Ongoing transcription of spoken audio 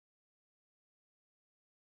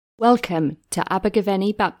Welcome to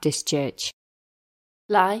Abergavenny Baptist Church.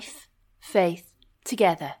 Life, faith,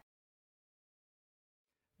 together.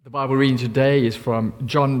 The Bible reading today is from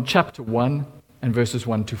John chapter 1 and verses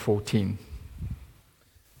 1 to 14.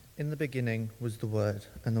 In the beginning was the Word,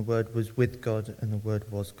 and the Word was with God, and the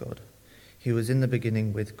Word was God. He was in the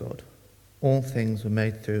beginning with God. All things were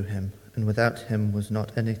made through him, and without him was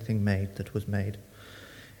not anything made that was made.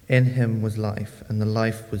 In him was life, and the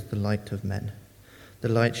life was the light of men. The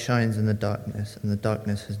light shines in the darkness, and the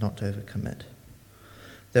darkness has not overcome it.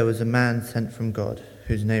 There was a man sent from God,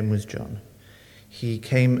 whose name was John. He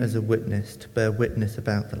came as a witness to bear witness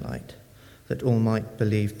about the light, that all might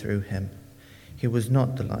believe through him. He was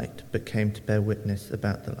not the light, but came to bear witness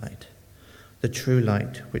about the light. The true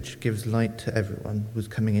light, which gives light to everyone, was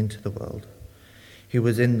coming into the world. He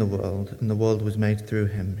was in the world, and the world was made through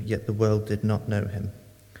him, yet the world did not know him.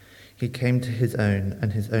 He came to his own,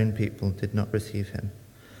 and his own people did not receive him.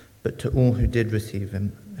 But to all who did receive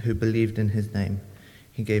him, who believed in his name,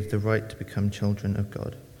 he gave the right to become children of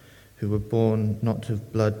God, who were born not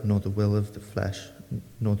of blood, nor the will of the flesh,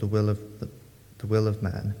 nor the will of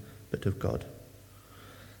man, but of God.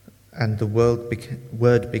 And the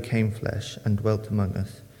Word became flesh and dwelt among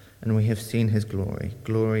us, and we have seen his glory,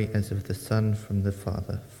 glory as of the Son from the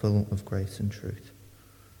Father, full of grace and truth.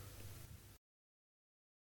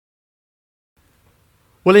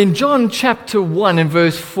 Well, in John chapter 1 and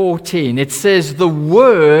verse 14, it says, the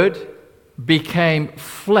Word became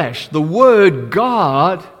flesh. The Word,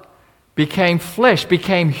 God, became flesh,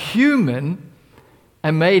 became human,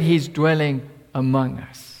 and made his dwelling among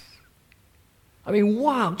us. I mean,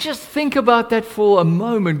 wow, just think about that for a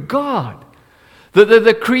moment. God,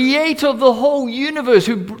 the creator of the whole universe,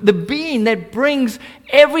 the being that brings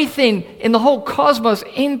everything in the whole cosmos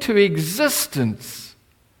into existence,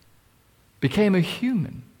 became a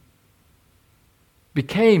human,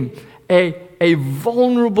 became a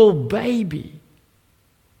vulnerable baby,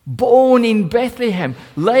 born in Bethlehem,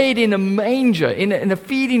 laid in a manger, in a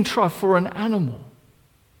feeding trough for an animal.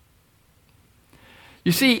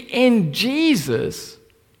 You see, in Jesus,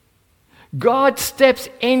 God steps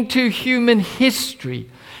into human history.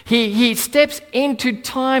 He steps into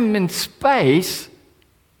time and space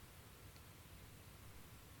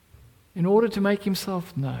in order to make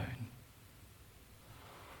himself known.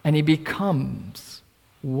 And he becomes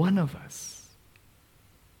one of us.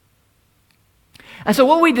 And so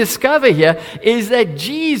what we discover here is that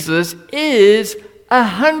Jesus is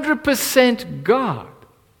 100% God.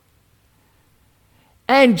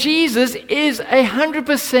 And Jesus is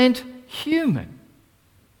 100% human.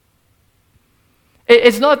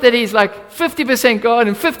 It's not that he's like 50% God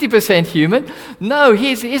and 50% human. No,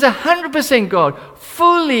 he's 100% God,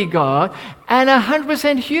 fully God, and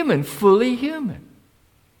 100% human, fully human.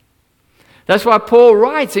 That's why Paul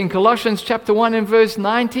writes in Colossians chapter 1 and verse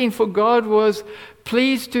 19, for God was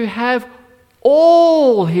pleased to have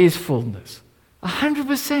all his fullness,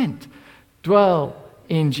 100%, dwell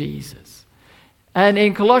in Jesus. And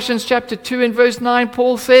in Colossians chapter 2 and verse 9,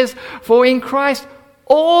 Paul says, for in Christ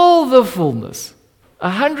all the fullness,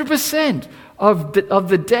 100% of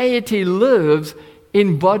the deity lives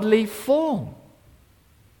in bodily form.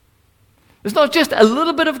 It's not just a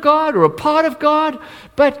little bit of God or a part of God,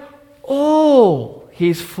 but all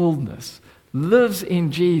his fullness lives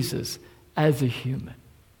in Jesus as a human.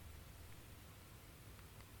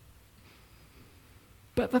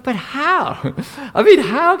 But how? I mean,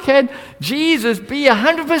 how can Jesus be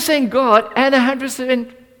 100% God and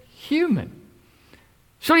 100% human?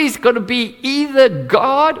 Surely he's got to be either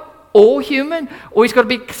God or human, or he's got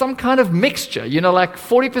to be some kind of mixture, like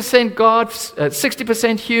 40% God,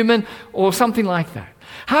 60% human, or something like that.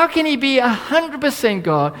 How can he be 100%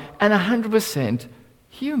 God and 100%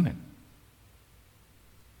 human?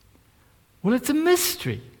 Well, it's a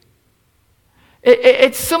mystery.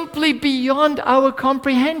 It's simply beyond our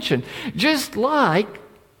comprehension. Just like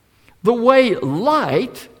the way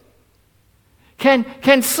light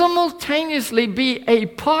can simultaneously be a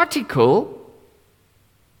particle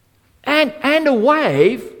and a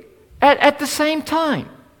wave at the same time.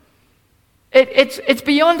 It's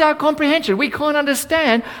beyond our comprehension. We can't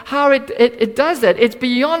understand how it does that. It's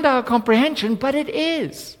beyond our comprehension, but it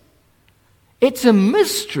is. It's a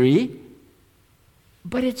mystery,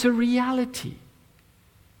 but it's a reality.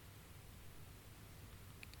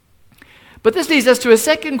 But this leads us to a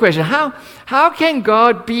second question. How can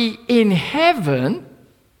God be in heaven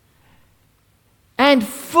and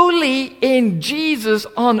fully in Jesus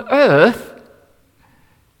on earth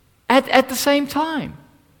at the same time?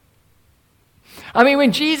 I mean,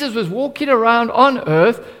 when Jesus was walking around on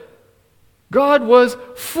earth, God was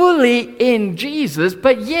fully in Jesus,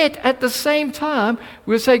 but yet at the same time,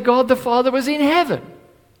 we'll say God the Father was in heaven.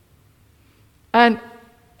 And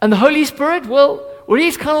the Holy Spirit, well,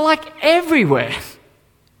 he's kind of like everywhere.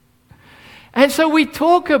 And so we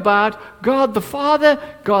talk about God the Father,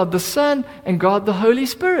 God the Son, and God the Holy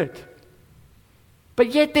Spirit.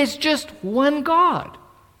 But yet there's just one God.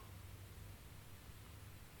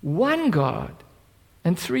 One God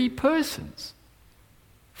and three persons.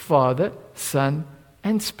 Father, Son,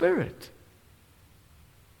 and Spirit.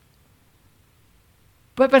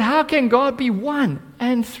 But how can God be one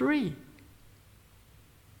and three?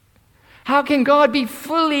 How can God be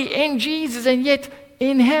fully in Jesus and yet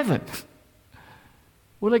in heaven?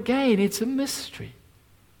 Well, again, it's a mystery.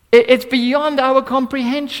 It's beyond our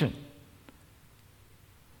comprehension.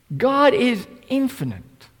 God is infinite.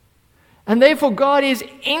 And therefore, God is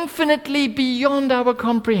infinitely beyond our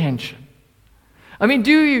comprehension. I mean,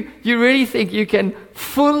 do you really think you can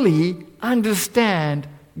fully understand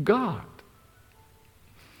God?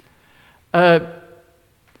 A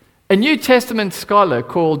New Testament scholar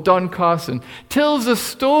called Don Carson tells a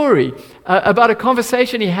story about a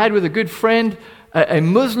conversation he had with a good friend, a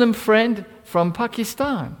Muslim friend from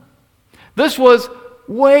Pakistan. This was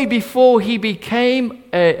way before he became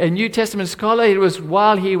a New Testament scholar. It was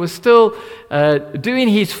while he was still doing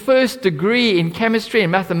his first degree in chemistry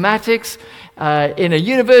and mathematics in a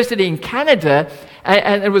university in Canada.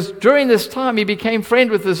 And it was during this time he became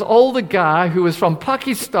friend with this older guy who was from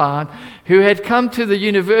Pakistan, who had come to the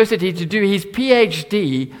university to do his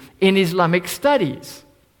PhD in Islamic studies.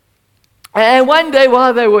 And one day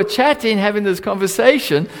while they were chatting, having this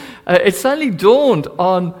conversation, it suddenly dawned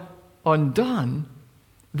on Don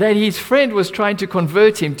that his friend was trying to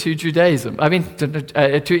convert him to Judaism,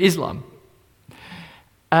 to Islam.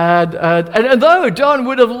 And though Don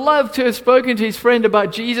would have loved to have spoken to his friend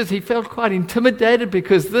about Jesus, he felt quite intimidated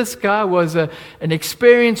because this guy was an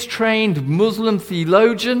experienced, trained Muslim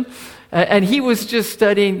theologian, and he was just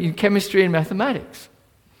studying chemistry and mathematics.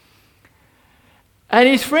 And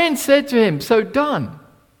his friend said to him, "So Don,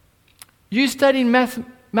 you studying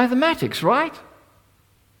mathematics, right?"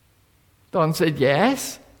 Don said,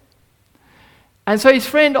 "Yes." And so his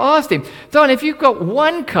friend asked him, "Don, if you've got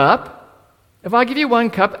one cup, if I give you one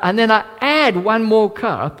cup and then I add one more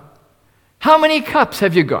cup, how many cups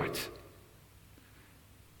have you got?"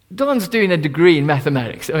 Don's doing a degree in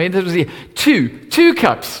mathematics. I mean, this was two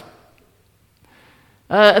cups.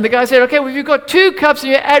 And the guy said, "Okay, well, if you've got 2 cups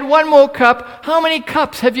and you add one more cup, how many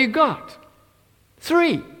cups have you got?"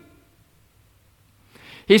 3.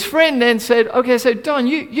 His friend then said, "Okay, so Don,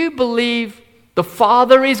 you believe the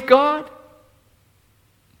Father is God?"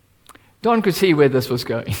 Don could see where this was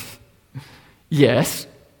going. Yes.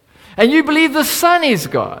 "And you believe the Son is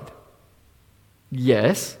God?"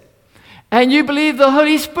 Yes. "And you believe the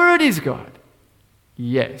Holy Spirit is God?"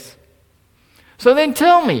 Yes. "So then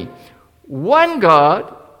tell me, one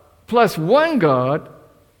God plus one God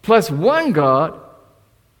plus one God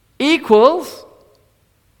equals..."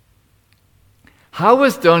 How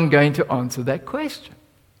was Don going to answer that question?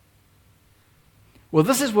 Well,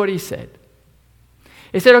 this is what he said.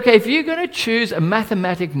 He said, "Okay, if you're going to choose a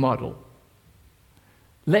mathematic model,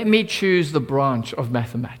 let me choose the branch of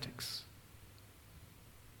mathematics."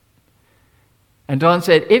 And Don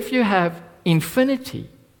said, "If you have infinity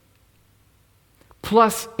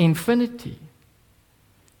plus infinity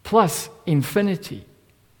plus infinity,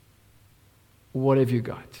 what have you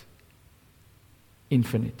got?"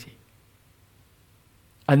 Infinity.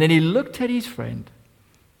 And then he looked at his friend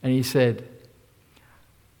and he said,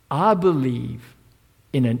 "I believe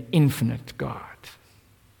in an infinite God."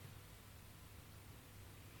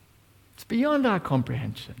 It's beyond our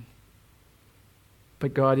comprehension,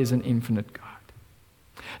 but God is an infinite God.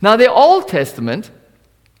 Now, the Old Testament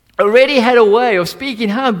already had a way of speaking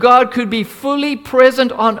how God could be fully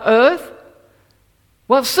present on earth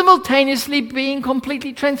while simultaneously being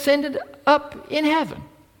completely transcended up in heaven.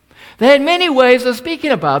 They had many ways of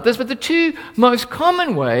speaking about this, but the 2 most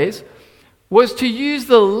common ways was to use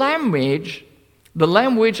the language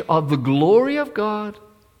of the glory of God,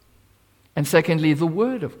 and secondly, the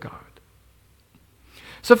Word of God.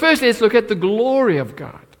 So first, let's look at the glory of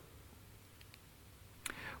God.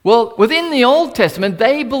 Well, within the Old Testament,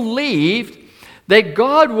 they believed that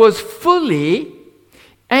God was fully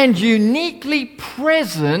and uniquely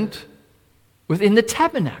present within the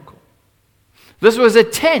tabernacle. This was a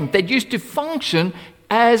tent that used to function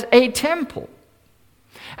as a temple.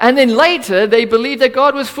 And then later, they believed that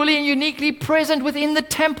God was fully and uniquely present within the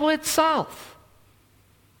temple itself.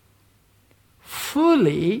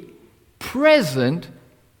 Fully present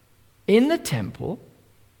in the temple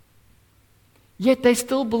Yet they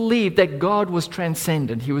still believed that God was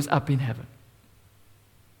transcendent. He was up in heaven.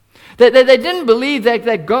 They didn't believe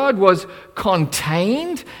that God was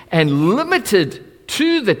contained and limited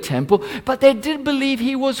to the temple, but they did believe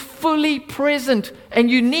He was fully present and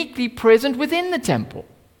uniquely present within the temple.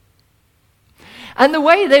 And the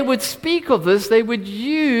way they would speak of this, they would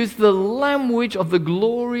use the language of the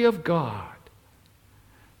glory of God.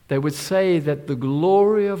 They would say that the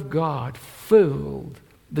glory of God filled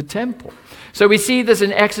the temple. So we see this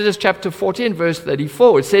in Exodus chapter 14, verse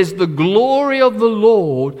 34. It says, the glory of the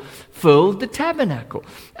Lord filled the tabernacle.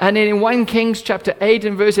 And in 1 Kings chapter 8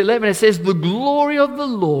 and verse 11, it says, the glory of the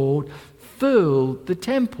Lord filled the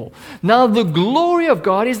temple. Now, the glory of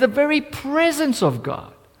God is the very presence of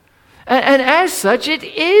God. And as such, it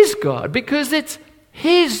is God because it's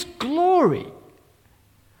His glory.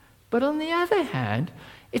 But on the other hand,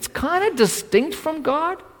 it's kind of distinct from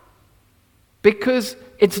God because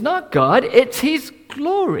it's not God, it's His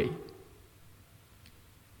glory.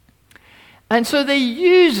 And so they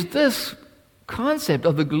use this concept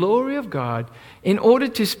of the glory of God in order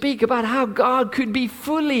to speak about how God could be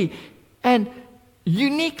fully and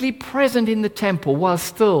uniquely present in the temple while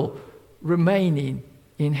still remaining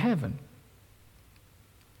in heaven.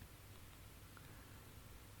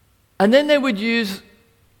 And then they would use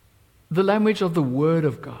the language of the Word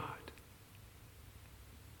of God.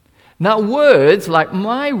 Now, words, like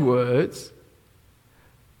my words,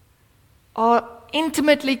 are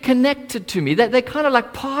intimately connected to me. They're kind of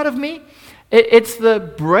like part of me. It's the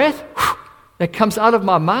breath that comes out of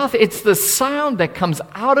my mouth. It's the sound that comes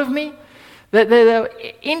out of me. They're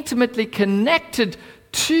intimately connected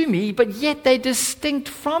to me, but yet they're distinct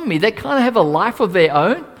from me. They kind of have a life of their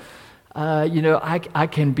own. I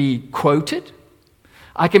can be quoted.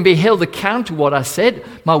 I can be held account to what I said.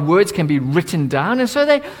 My words can be written down. And so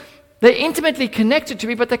they're intimately connected to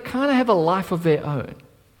me, but they kind of have a life of their own.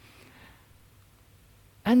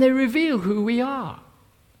 And they reveal who we are.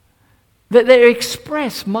 They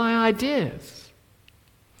express my ideas.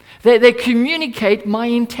 They communicate my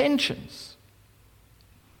intentions.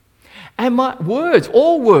 And my words,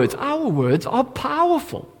 all words, our words are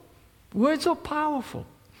powerful. Words are powerful.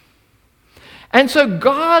 And so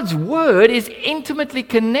God's word is intimately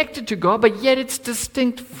connected to God, but yet it's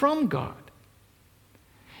distinct from God.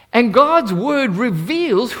 And God's word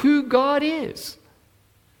reveals who God is.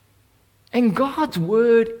 And God's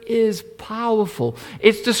word is powerful.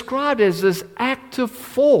 It's described as this active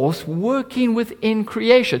force working within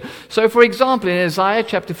creation. So, for example, in Isaiah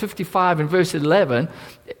chapter 55 and verse 11,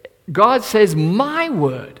 God says, my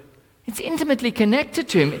word. It's intimately connected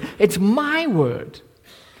to Him. It's my word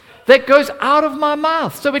that goes out of my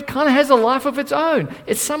mouth. So it kind of has a life of its own.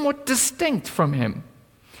 It's somewhat distinct from Him.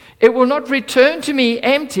 It will not return to me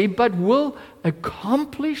empty, but will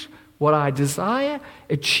accomplish what I desire,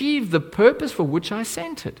 achieve the purpose for which I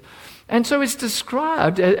sent it. And so it's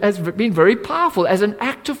described as being very powerful, as an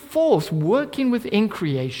active force working within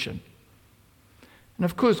creation. And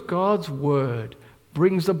of course, God's word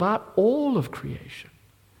brings about all of creation.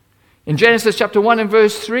 In Genesis chapter 1 and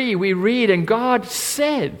verse 3, we read, and God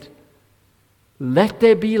said, let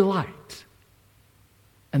there be light.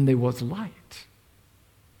 And there was light.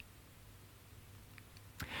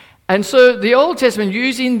 And so the Old Testament,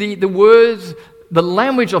 using the words, the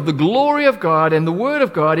language of the glory of God and the Word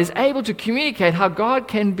of God, is able to communicate how God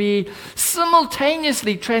can be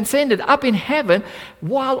simultaneously transcended up in heaven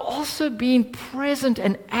while also being present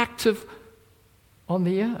and active on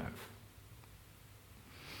the earth.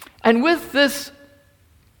 And with this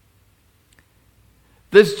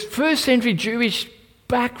first century Jewish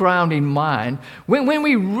background in mind, when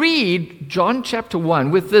we read John chapter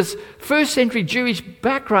 1 with this first century Jewish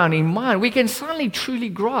background in mind, we can suddenly truly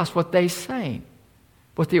grasp what they're saying,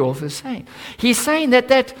 what the author's saying. He's saying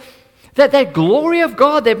that glory of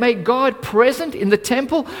God that made God present in the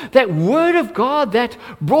temple, that word of God that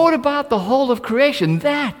brought about the whole of creation,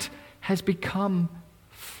 that has become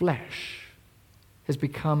flesh, has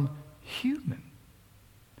become human,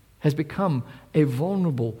 has become a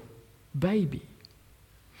vulnerable baby.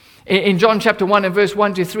 In John chapter 1 and verse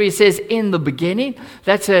 1 to 3, it says, in the beginning.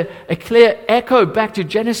 That's a clear echo back to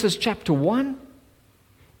Genesis chapter 1.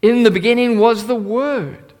 In the beginning was the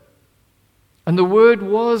Word, and the Word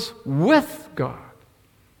was with God,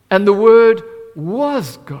 and the Word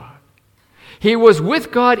was God. He was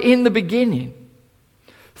with God in the beginning.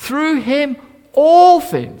 Through Him all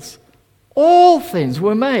things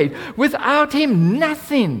were made. Without Him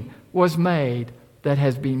nothing was made that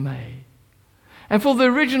has been made. And for the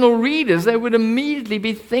original readers, they would immediately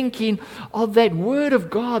be thinking of that Word of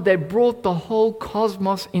God that brought the whole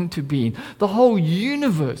cosmos into being, the whole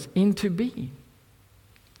universe into being.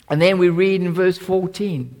 And then we read in verse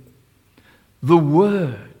 14, the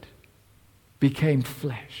Word became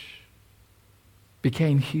flesh,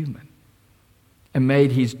 became human, and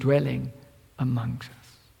made his dwelling amongst us.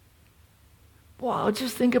 Wow,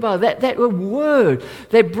 just think about that. That word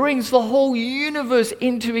that brings the whole universe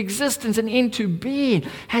into existence and into being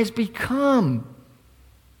has become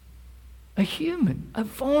a human, a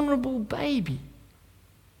vulnerable baby.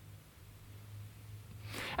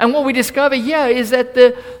 And what we discover here is that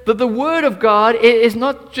the Word of God is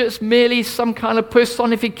not just merely some kind of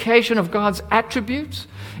personification of God's attributes.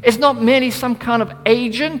 It's not merely some kind of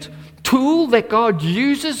agent, tool that God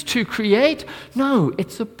uses to create. No,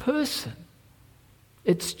 it's a person.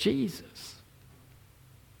 It's Jesus.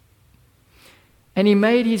 And he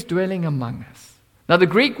made his dwelling among us. Now, the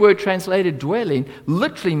Greek word translated dwelling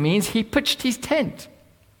literally means he pitched his tent.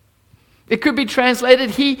 It could be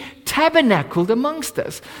translated, he tabernacled amongst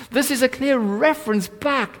us. This is a clear reference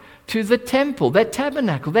back to the temple, that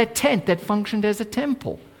tabernacle, that tent that functioned as a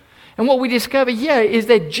temple. And what we discover here is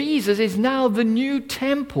that Jesus is now the new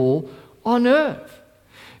temple on earth.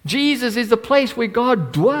 Jesus is the place where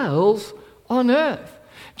God dwells on earth.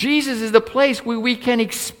 Jesus is the place where we can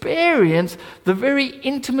experience the very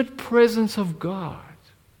intimate presence of God.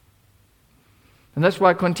 And that's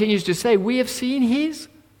why it continues to say, we have seen his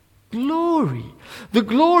glory. The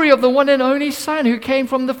glory of the one and only Son who came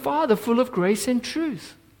from the Father, full of grace and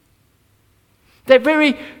truth. That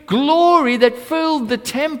very glory that filled the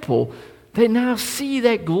temple, they now see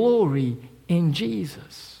that glory in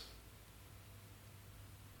Jesus.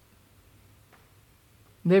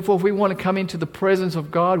 Therefore, if we want to come into the presence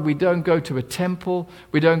of God, we don't go to a temple,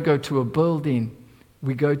 we don't go to a building,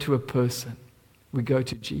 we go to a person. We go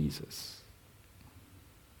to Jesus.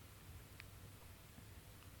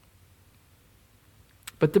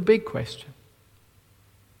 But the big question,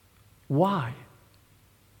 why?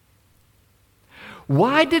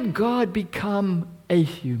 Why did God become a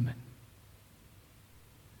human?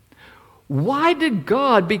 Why did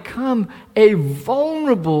God become a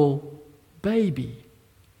vulnerable baby?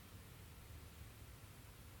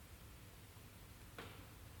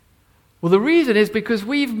 Well, the reason is because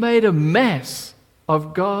we've made a mess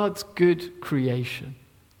of God's good creation.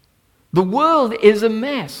 The world is a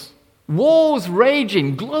mess. Wars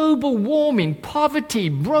raging, global warming, poverty,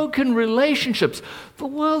 broken relationships. The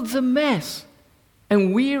world's a mess.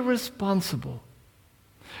 And we're responsible.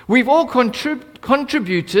 We've all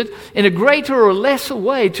contributed in a greater or lesser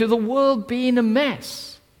way to the world being a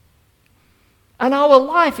mess. And our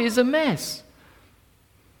life is a mess.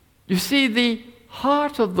 You see, the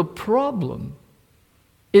heart of the problem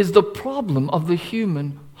is the problem of the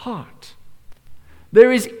human heart.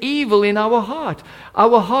 There is evil in our heart.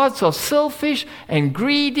 Our hearts are selfish and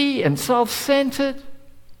greedy and self-centered.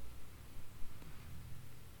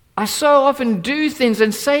 I so often do things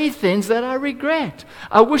and say things that I regret.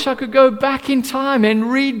 I wish I could go back in time and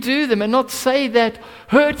redo them and not say that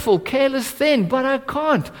hurtful, careless thing, but I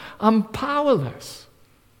can't. I'm powerless.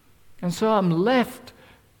 And so I'm left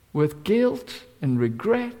with guilt and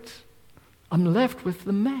regret. I'm left with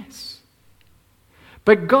the mess.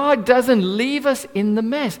 But God doesn't leave us in the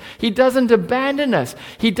mess. He doesn't abandon us.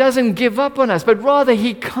 He doesn't give up on us, but rather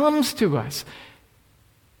he comes to us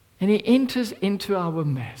and he enters into our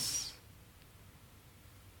mess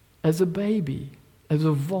as a baby, as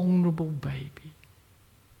a vulnerable baby.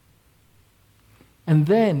 And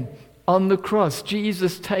then on the cross,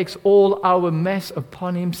 Jesus takes all our mess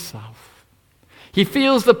upon himself. He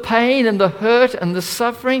feels the pain and the hurt and the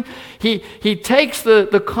suffering. He takes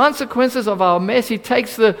the consequences of our mess. He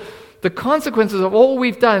takes the consequences of all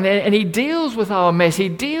we've done, and he deals with our mess. He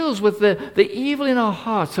deals with the evil in our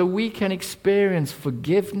hearts so we can experience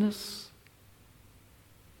forgiveness,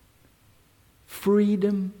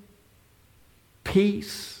 freedom,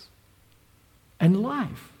 peace, and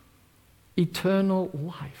life, eternal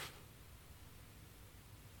life.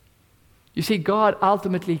 You see, God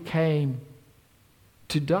ultimately came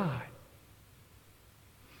to die.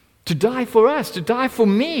 To die for us, to die for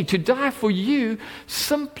me, to die for you,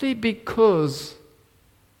 simply because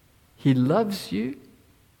he loves you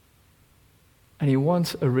and he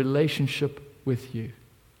wants a relationship with you.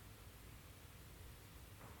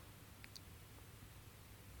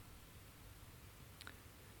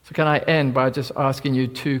 So can I end by just asking you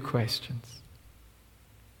two questions?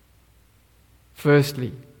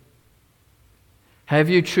 Firstly, have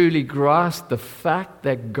you truly grasped the fact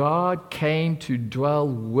that God came to dwell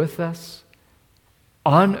with us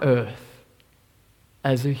on earth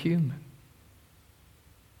as a human?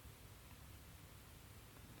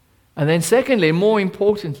 And then secondly, more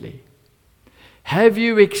importantly, Have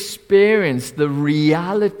you experienced the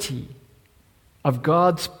reality of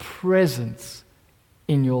God's presence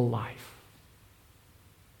in your life?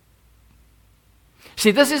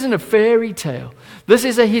 See, this isn't a fairy tale. This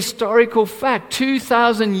is a historical fact.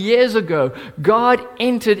 2,000 years ago, God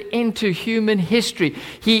entered into human history.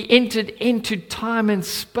 He entered into time and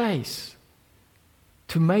space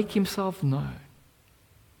to make himself known,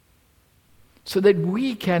 so that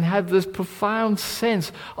we can have this profound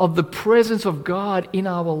sense of the presence of God in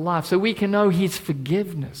our life, so we can know his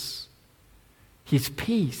forgiveness, his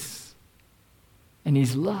peace, and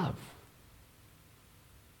his love.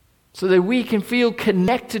 So that we can feel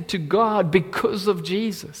connected to God because of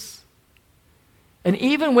Jesus. And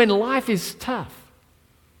even when life is tough,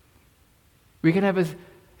 we can have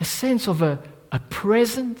a sense of a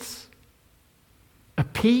presence, a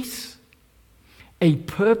peace, a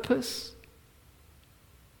purpose,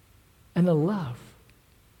 and a love.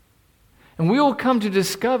 And we all come to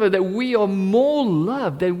discover that we are more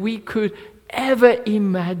loved than we could ever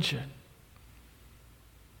imagine.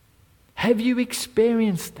 Have you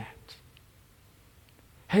experienced that?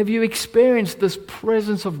 Have you experienced this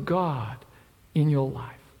presence of God in your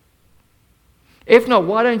life? If not,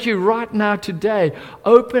 why don't you right now today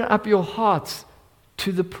open up your hearts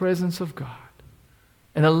to the presence of God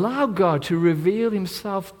and allow God to reveal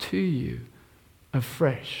himself to you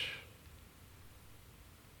afresh.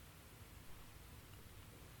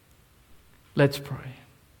 Let's pray.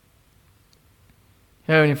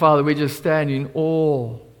 Heavenly Father, we just stand in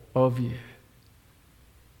awe of you.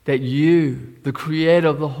 That you, the creator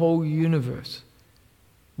of the whole universe,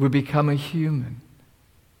 would become a human,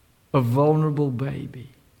 a vulnerable baby,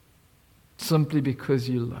 simply because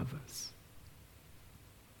you love us.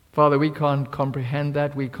 Father, we can't comprehend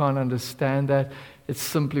that. We can't understand that. It's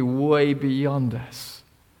simply way beyond us.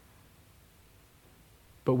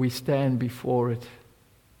 But we stand before it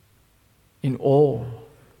in awe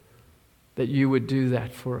that you would do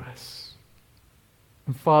that for us.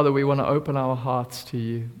 And Father, we want to open our hearts to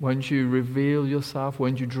you. Won't you reveal yourself?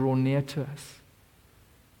 Won't you draw near to us?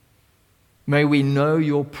 May we know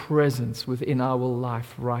your presence within our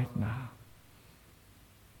life right now.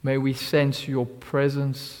 May we sense your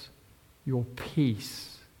presence, your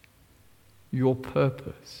peace, your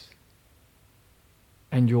purpose,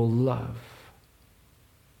 and your love.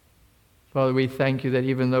 Father, we thank you that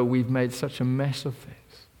even though we've made such a mess of things,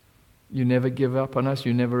 you never give up on us,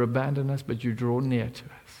 you never abandon us, but you draw near to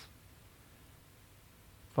us.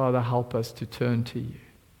 Father, help us to turn to you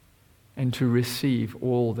and to receive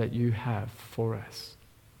all that you have for us.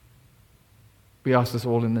 We ask this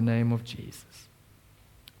all in the name of Jesus.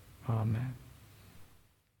 Amen.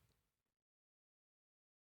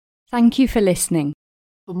 Thank you for listening.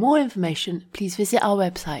 For more information, please visit our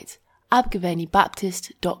website,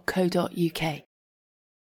 abergavenybaptist.co.uk.